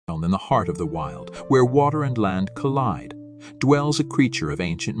down in the heart of the wild, where water and land collide, dwells a creature of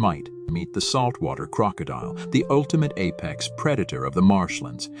ancient might. Meet the saltwater crocodile, the ultimate apex predator of the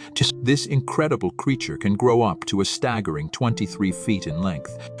marshlands. This incredible creature can grow up to a staggering 23 feet in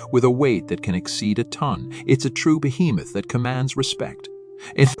length, with a weight that can exceed a ton. It's a true behemoth that commands respect.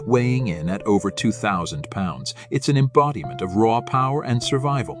 It's weighing in at over 2,000 pounds. It's an embodiment of raw power and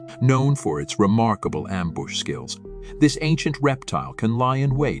survival, known for its remarkable ambush skills. This ancient reptile can lie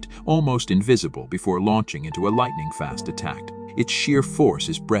in wait, almost invisible, before launching into a lightning-fast attack. Its sheer force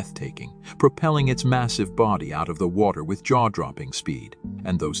is breathtaking, propelling its massive body out of the water with jaw-dropping speed.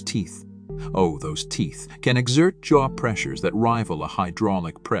 And those teeth. Oh, those teeth can exert jaw pressures that rival a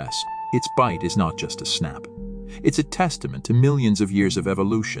hydraulic press. Its bite is not just a snap. It's a testament to millions of years of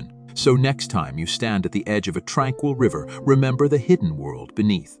evolution. So next time you stand at the edge of a tranquil river, remember the hidden world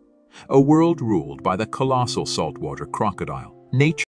beneath. A world ruled by the colossal saltwater crocodile. Nature